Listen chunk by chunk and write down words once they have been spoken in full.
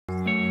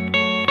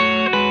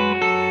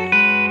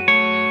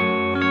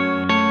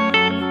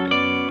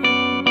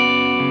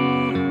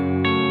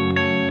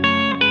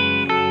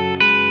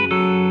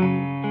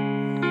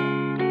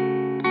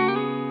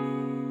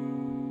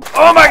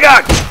Oh my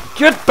god!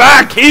 Get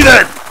back,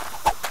 heathen!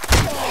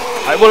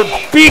 I will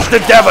beat the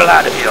devil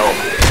out of you!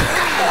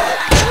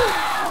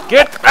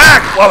 Get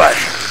back, woman!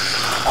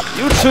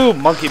 You too,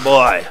 monkey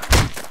boy!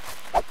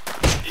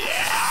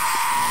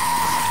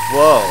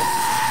 Whoa.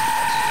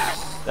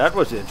 That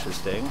was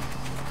interesting.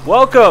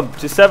 Welcome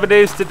to 7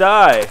 Days to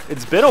Die.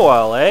 It's been a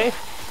while, eh?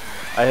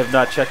 I have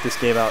not checked this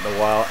game out in a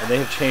while, and they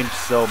have changed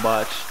so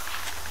much.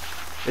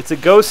 It's a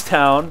ghost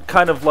town,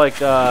 kind of like,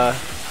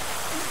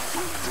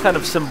 it's kind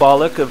of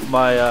symbolic of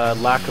my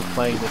lack of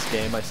playing this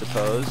game, I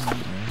suppose.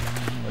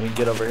 Let me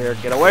get over here.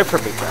 Get away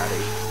from me,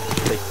 Patty.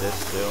 Take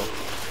this, too.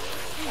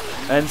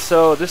 And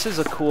so, this is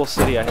a cool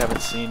city I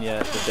haven't seen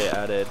yet that they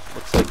added.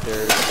 Looks like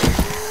there's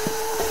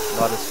a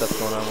lot of stuff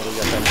going on. What do we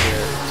got down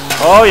here?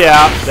 Oh,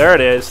 yeah. There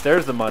it is.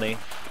 There's the money.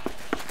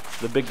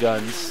 The big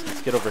guns.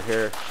 Let's get over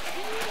here.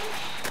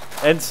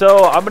 And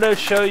so I'm gonna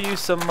show you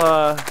some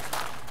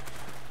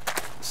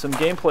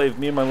gameplay of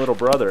me and my little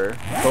brother,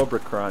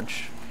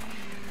 cobraCRUNCH,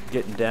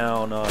 getting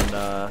down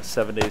on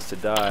 7 Days to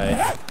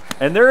Die.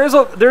 And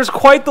there's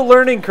quite the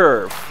learning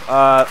curve.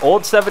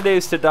 Old 7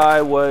 Days to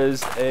Die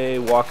was a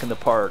walk in the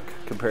park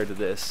compared to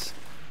this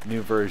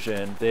new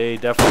version. They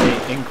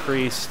definitely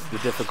increased the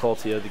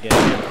difficulty of the game.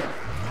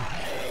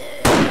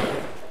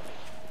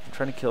 I'm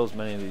trying to kill as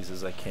many of these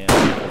as I can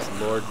because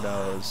Lord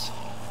knows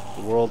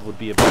the world would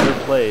be a better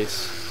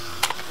place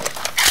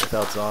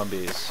without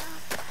zombies.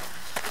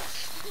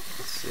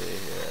 Let's see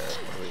here.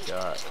 What do we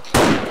got?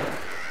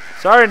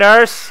 Sorry,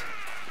 nurse!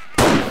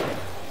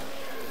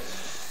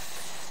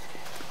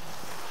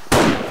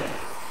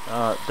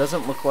 It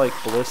doesn't look like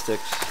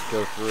ballistics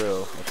go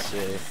through. Let's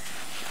see.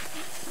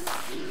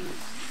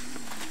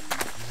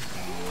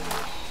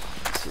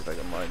 Let's see if I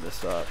can line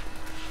this up.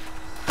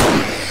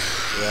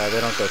 Yeah, they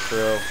don't go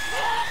through.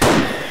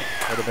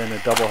 Would have been a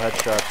double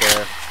headshot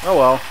there. Oh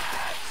well.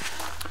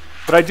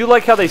 But I do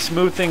like how they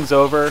smooth things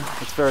over.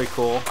 It's very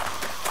cool.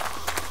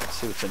 Let's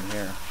see what's in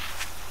here.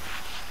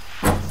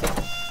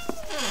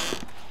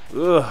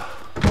 Ugh.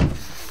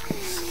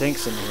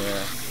 Stinks in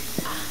here.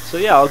 So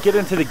yeah, I'll get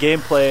into the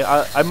gameplay.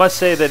 I must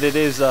say that it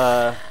is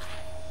a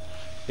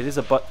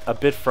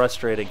bit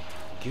frustrating.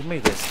 Give me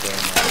this thing.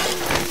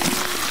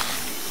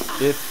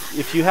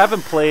 If you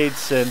haven't played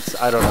since,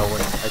 I don't know,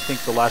 when I think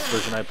the last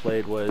version I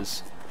played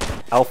was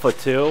Alpha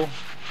 2,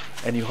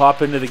 and you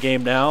hop into the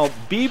game now,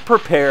 be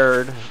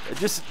prepared,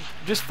 just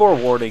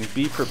forewarning,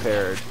 be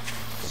prepared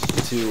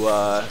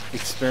to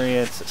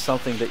experience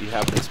something that you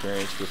haven't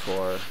experienced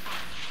before.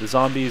 The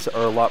zombies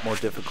are a lot more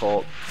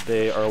difficult.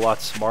 They are a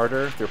lot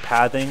smarter. Their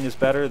pathing is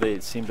better.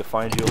 They seem to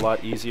find you a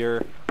lot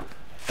easier.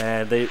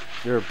 And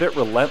they're a bit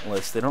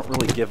relentless. They don't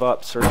really give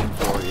up searching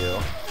for you.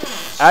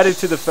 Added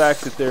to the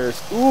fact that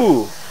there's...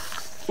 Ooh!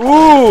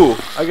 Ooh!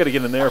 I gotta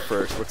get in there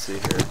first. Let's see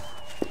here.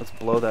 Let's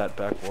blow that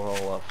back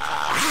wall up.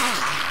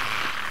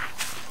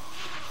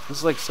 This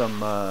is like some...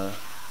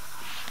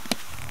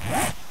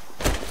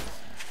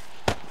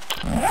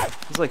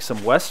 this is like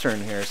some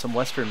western here. Some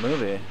western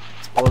movie.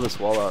 Let's blow this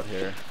wall out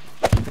here.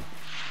 I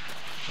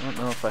don't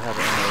know if I have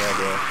any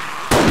idea.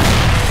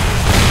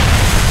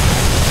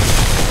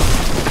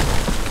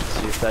 Let's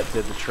see if that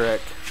did the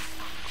trick.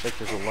 Looks like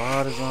there's a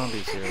lot of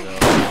zombies here, though.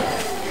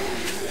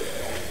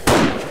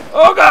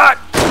 Oh god!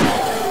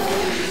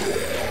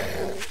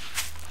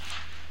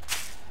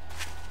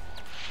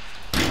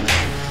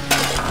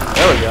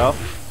 There we go.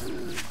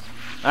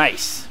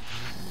 Nice.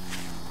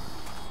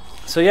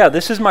 So yeah,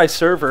 this is my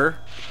server.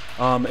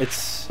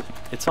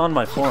 It's on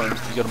my forums.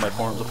 If you go to my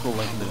forums, I'll put a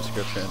link in the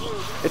description.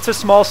 It's a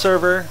small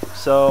server,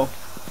 so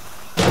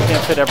I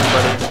can't fit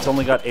everybody. It's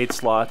only got 8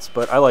 slots,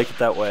 but I like it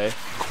that way.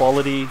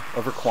 Quality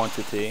over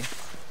quantity.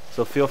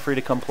 So feel free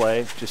to come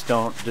play. Just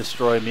don't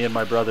destroy me and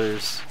my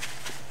brother's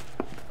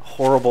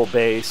horrible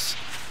base.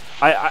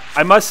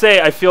 I must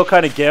say I feel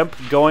kind of gimp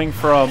going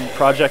from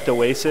Project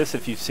Oasis.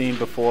 If you've seen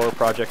before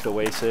Project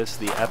Oasis,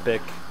 the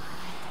epic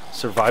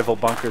survival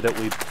bunker that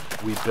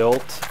we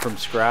built from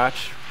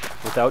scratch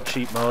without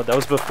cheat mode. That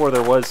was before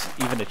there was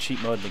even a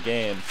cheat mode in the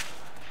game.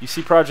 You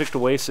see Project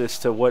Oasis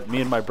to what me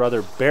and my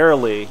brother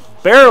barely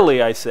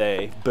I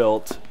say,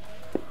 built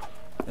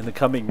in the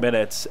coming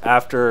minutes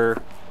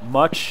after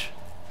much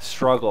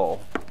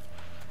struggle,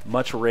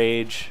 much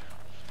rage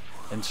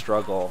and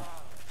struggle.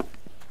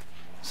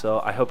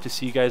 So I hope to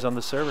see you guys on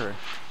the server.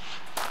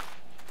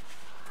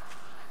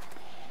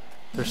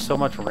 There's so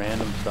much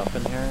random stuff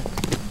in here.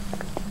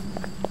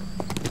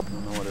 I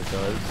don't know what it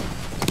does.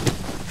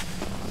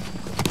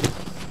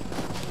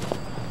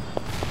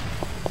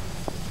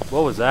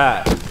 What was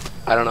that?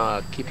 I don't know.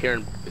 I keep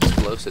hearing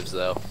explosives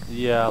though.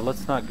 Yeah,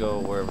 let's not go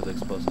wherever the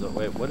explosives are.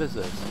 Wait, what is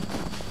this?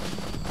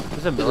 This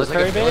is a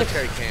military like a base?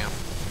 military camp.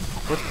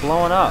 What's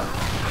blowing up? I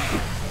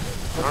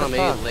don't know,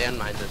 maybe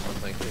landmines or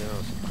something. Who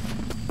knows?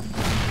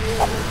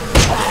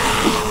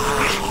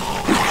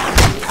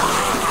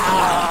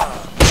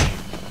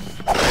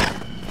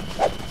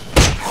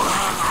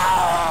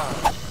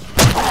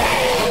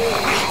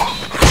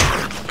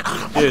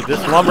 Dude,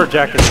 this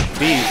lumberjack is a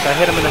beast. I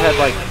hit him in the head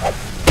like...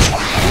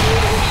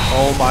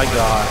 Oh my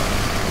god.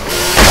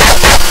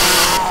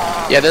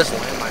 Yeah, there's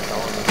landmines all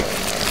over the place.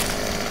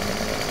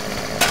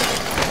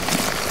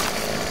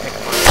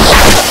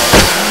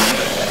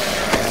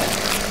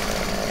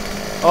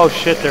 Oh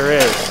shit, there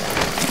is.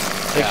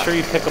 Make sure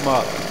you pick them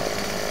up.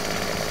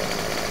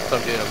 That's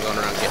what I'm doing. I'm going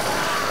around getting them.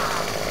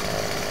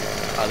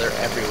 Oh, they're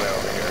everywhere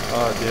over here.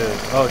 Oh, dude.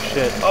 Oh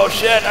shit. Oh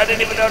shit, I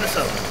didn't even notice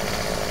them.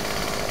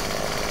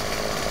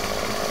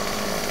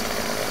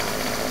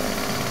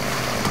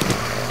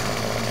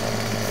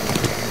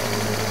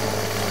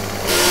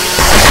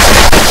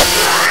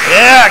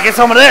 Yeah, get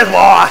some of this,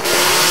 boy.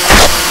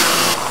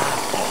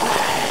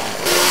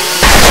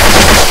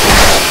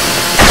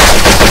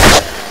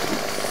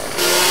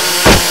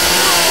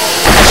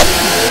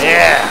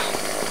 Yeah,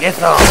 get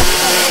some.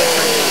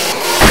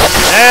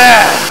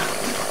 Yeah,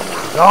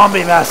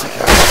 zombie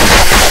massacre.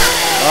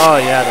 Oh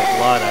yeah, the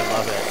blood, I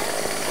love it.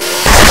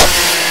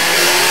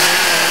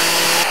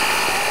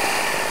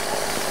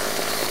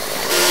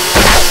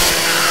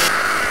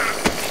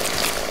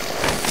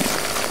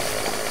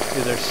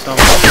 Dude, there's so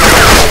much.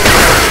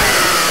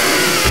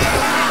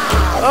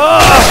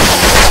 Oh!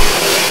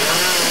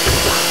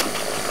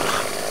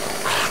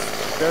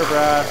 Spare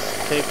brass,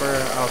 paper.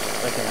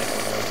 I can make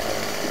one of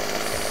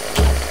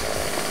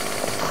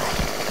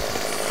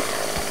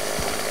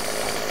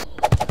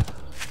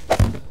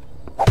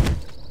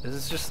those. This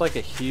is just like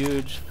a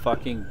huge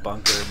fucking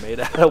bunker made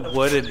out of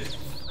wood and...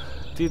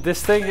 Dude,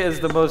 this thing is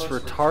the most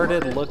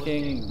retarded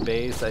looking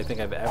base I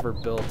think I've ever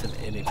built in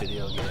any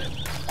video game.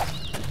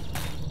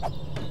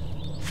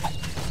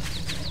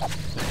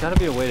 There's gotta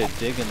be a way to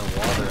dig in the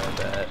water, I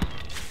bet.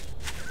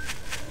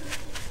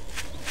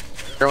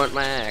 Where went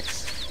my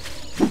axe?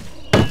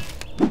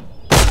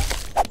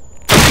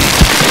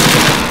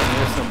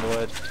 Here's some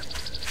wood.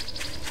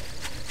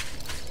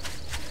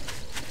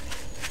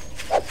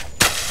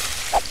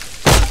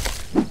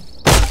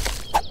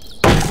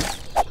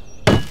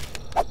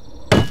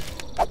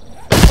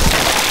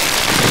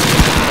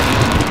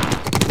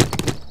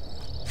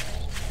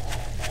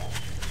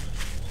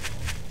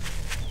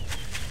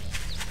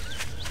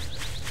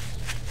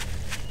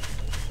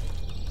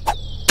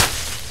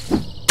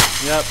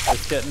 Yep,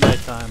 it's getting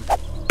nighttime.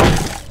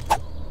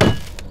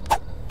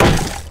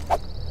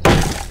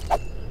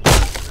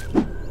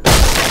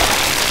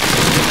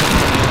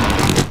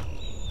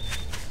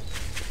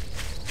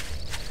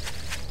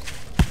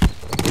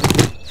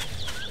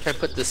 I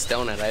put this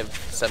stone in. I have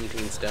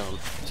 17 stone.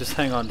 Just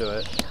hang on to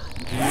it.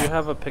 Do you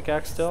have a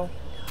pickaxe still?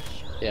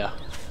 Yeah.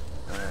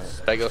 Alright.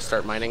 Should I go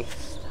start mining?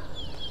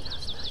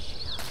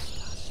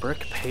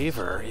 Brick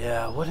paver,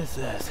 yeah, what is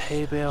this?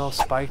 Hay bale,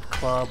 spiked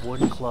club,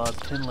 wooden club,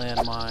 tin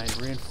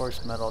landmine,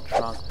 reinforced metal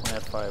trunk,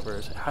 plant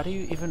fibers. How do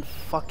you even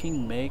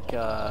fucking make,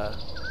 I'm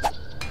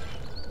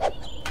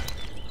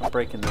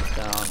breaking this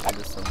down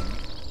into some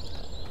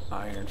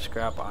iron,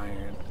 scrap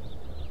iron.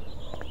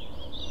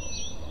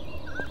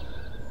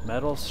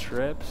 Metal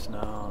strips?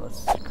 No,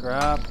 that's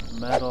scrap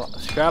metal,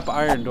 scrap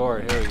iron door,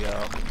 here we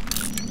go.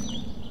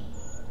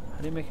 How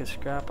do you make a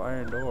scrap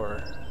iron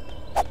door?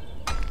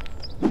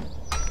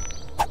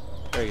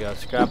 There you go,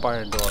 scrap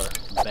iron door.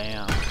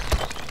 Bam.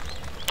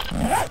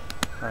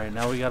 Alright,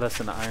 now we got us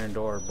an iron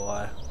door,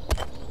 boy.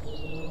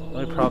 The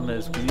only problem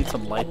is we need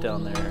some light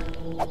down there.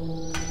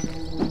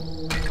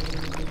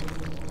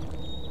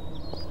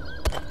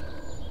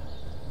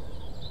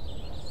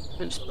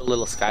 Just a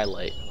little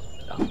skylight.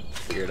 Oh,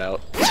 figure it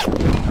out.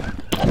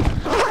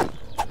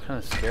 I'm kind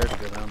of scared to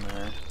go down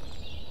there.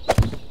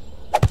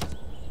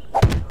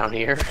 Down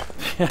here?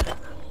 Yeah.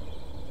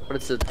 But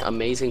it's an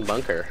amazing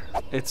bunker.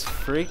 It's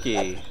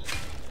freaky.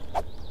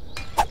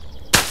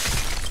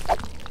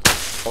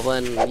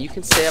 Well then, you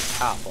can stay up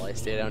top while I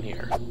stay down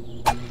here. I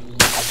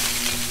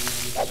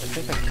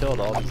think I killed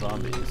all the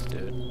zombies,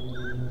 dude.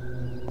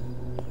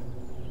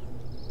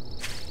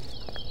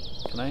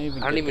 Can I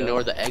even? I don't even know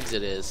where the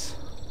exit is.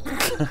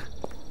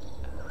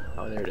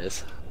 Oh, there it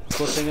is.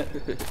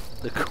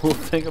 The cool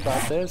thing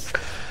about this,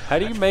 how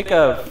do you make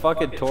a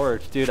fucking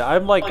torch, dude?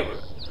 I'm like,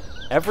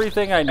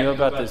 everything I knew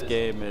about this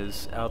game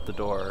is out the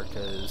door,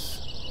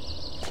 cause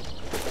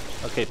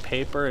okay,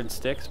 paper and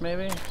sticks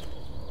maybe.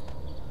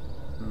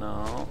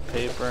 No,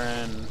 paper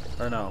and,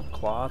 or no,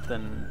 cloth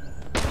and,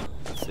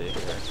 let's see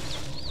here.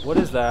 What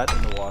is that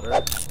in the water? I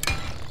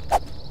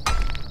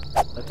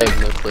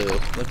have no clue.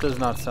 That does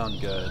not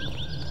sound good.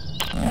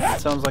 It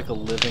sounds like a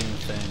living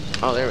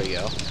thing. Oh, there we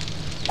go.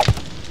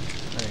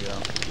 There you go.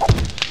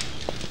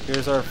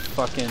 Here's our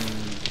fucking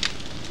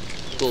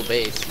Cool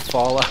base.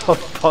 Fallout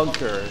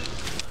bunker.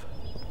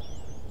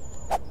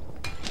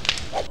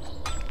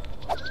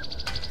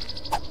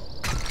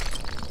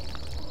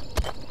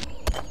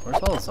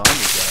 Where's all the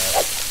zombies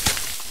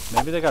at?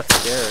 Maybe they got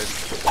scared.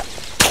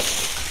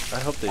 I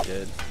hope they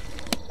did.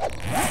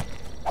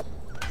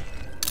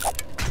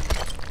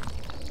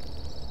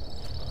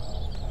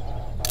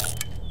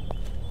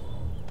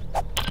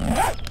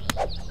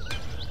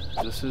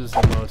 This is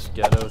the most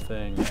ghetto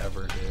thing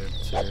ever, dude.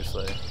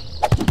 Seriously.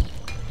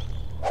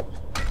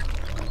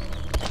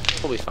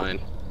 We'll be fine.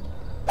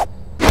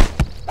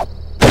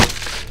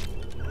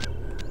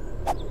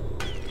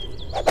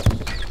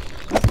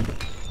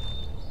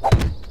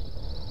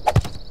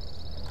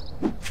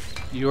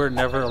 You are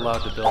never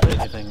allowed to build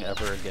anything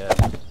ever again.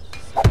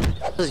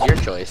 This is your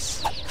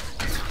choice.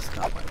 It's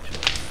not my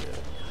choice, dude.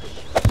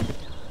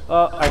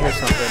 Oh, I hear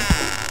something.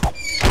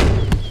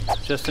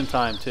 Just in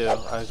time, too.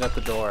 I got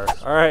the door.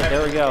 Alright,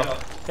 there we go.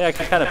 Hey, I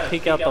can kind of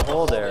peek out the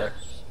hole there.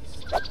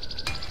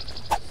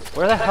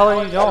 Where the hell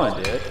are you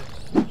going, dude?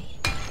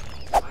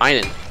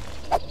 Mining.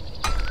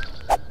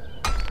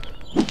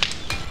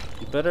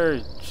 You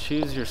better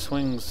choose your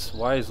swings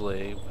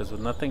wisely, because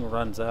when nothing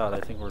runs out,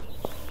 I think we're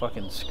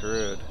fucking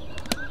screwed.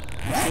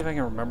 Let's see if I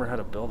can remember how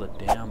to build a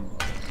damn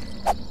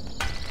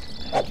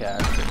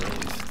pickaxe at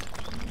least.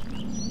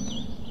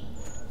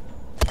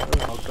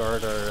 I'll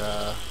guard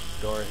our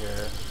door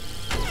here.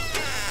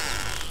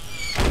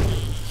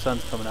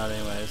 Sun's coming out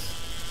anyways.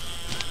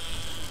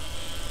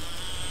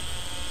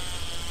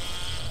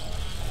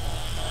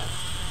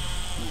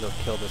 Let me go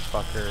kill this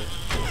fucker.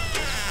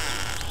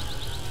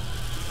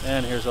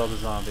 And here's all the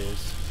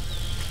zombies.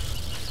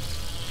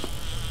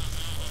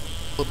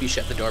 Hope you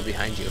shut the door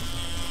behind you.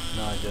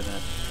 No, I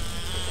didn't.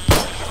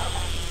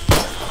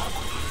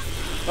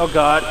 Oh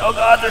god,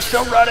 they're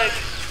still running!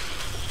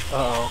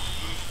 Uh-oh.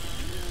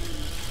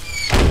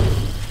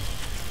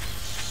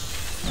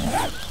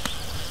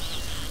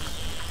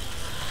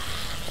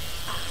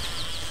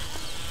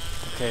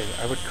 Okay,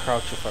 I would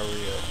crouch if I were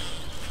you.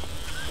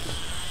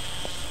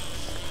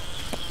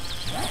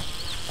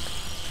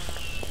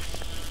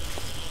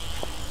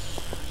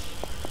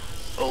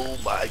 Oh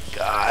my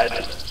god.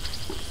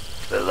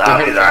 The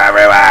zombies are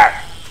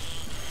everywhere!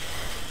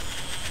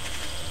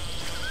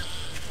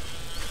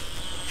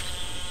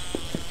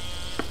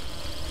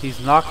 He's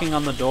knocking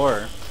on the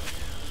door.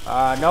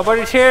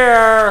 Nobody's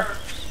here!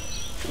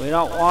 We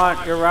don't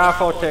want your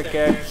raffle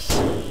tickets.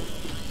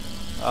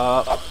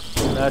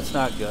 That's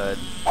not good.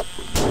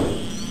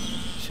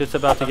 Shit's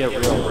about to get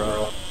real,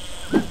 bro.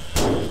 Get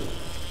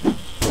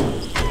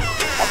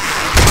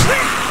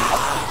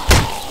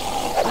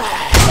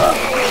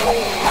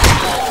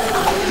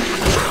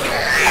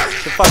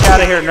the fuck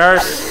out of here,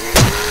 nurse.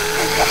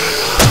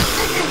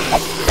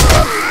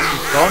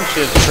 Bone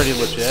shit's pretty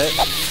legit.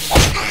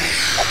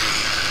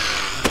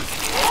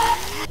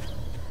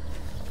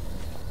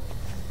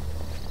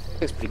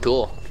 It's pretty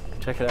cool.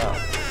 Check it out.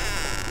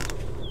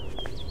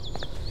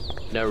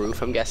 No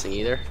roof, I'm guessing,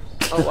 either.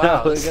 Oh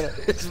wow, it's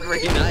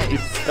pretty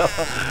nice.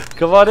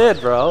 Come on in,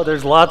 bro.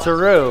 There's lots of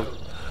room.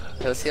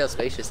 Let's see how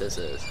spacious this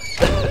is.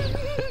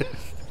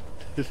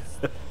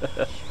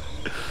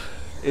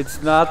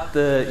 It's not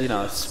the, you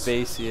know,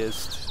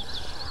 spaciest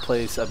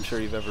place I'm sure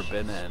you've ever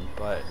been in,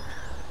 but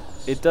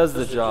it does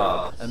the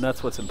job, and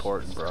that's what's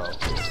important, bro.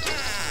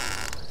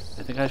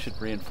 I think I should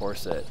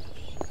reinforce it.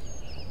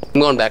 I'm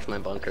going back to my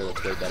bunker,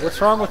 that's way better.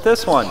 What's wrong with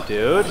this one,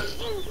 dude?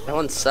 That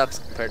one sucks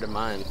compared to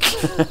mine.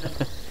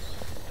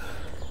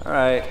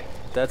 Alright,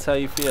 that's how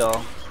you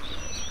feel.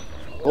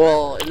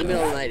 Well, in the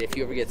middle of the night, if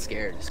you ever get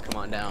scared, just come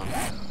on down.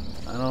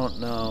 I don't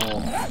know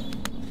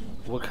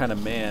what kind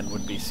of man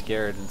would be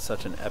scared in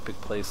such an epic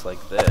place like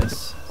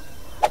this.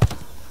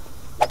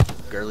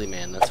 Girly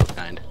man, that's what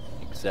kind.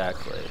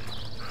 Exactly.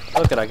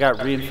 Look, I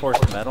got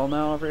reinforced metal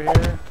now over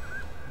here.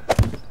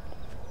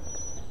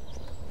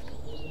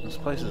 This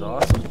place is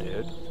awesome,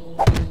 dude.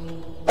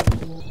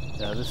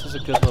 Yeah, this is a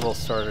good little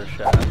starter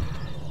shack.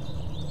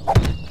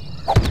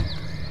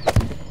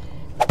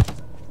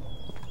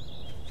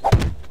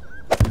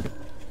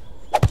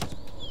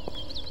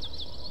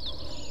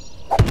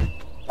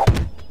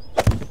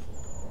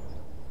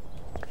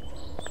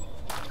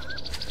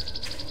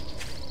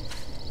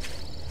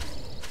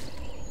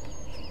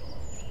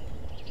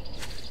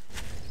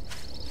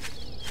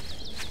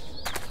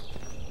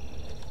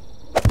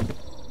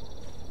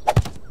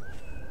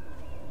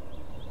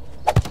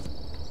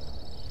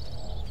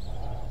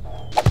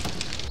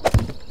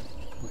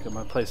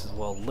 My place is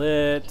well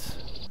lit.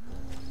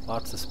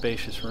 Lots of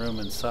spacious room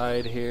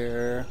inside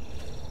here.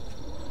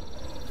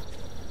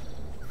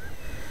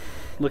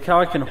 Look how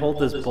I can hold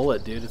this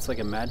bullet, dude. It's like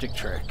a magic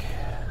trick.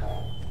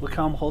 Look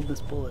how I'm holding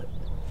this bullet.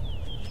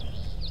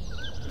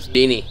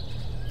 Beanie.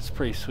 It's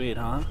pretty sweet,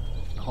 huh?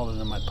 Hold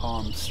it in my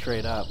palm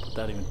straight up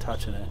without even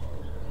touching it.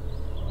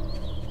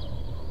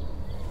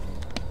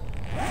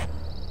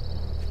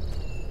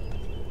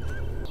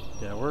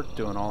 Yeah, we're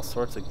doing all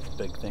sorts of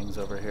big things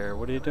over here.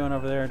 What are you doing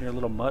over there in your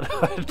little mud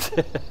hut?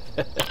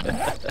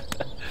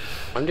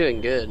 I'm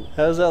doing good.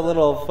 How's that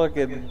little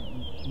fucking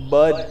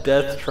mud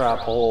death trap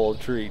hole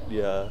treat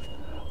ya?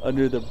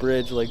 Under the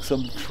bridge like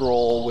some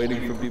troll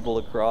waiting for people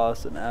to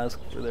cross and ask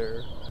for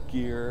their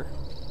gear.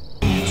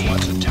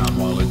 Watch the town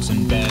while it's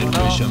in bed.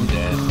 Wish 'em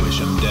dead, wish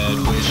 'em dead,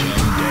 wish 'em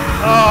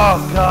dead. Oh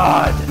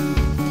god!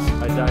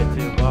 I died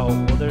too. Well,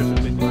 there's a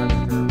big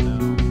learning curve now.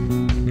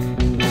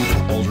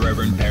 Old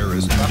Reverend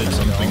Paris knew that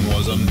something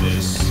was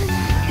amiss.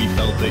 He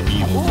felt the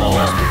evil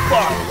growing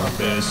from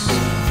abyss.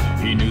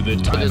 He knew the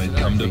time had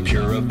come to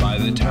purify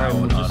the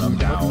town. Hunt 'em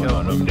down,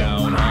 hunt 'em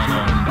down,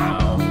 hunt 'em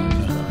down.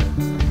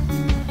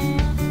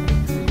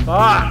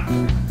 Ah!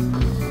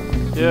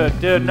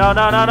 Dude, no.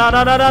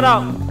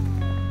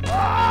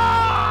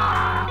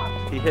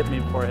 He hit me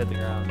before I hit the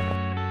ground.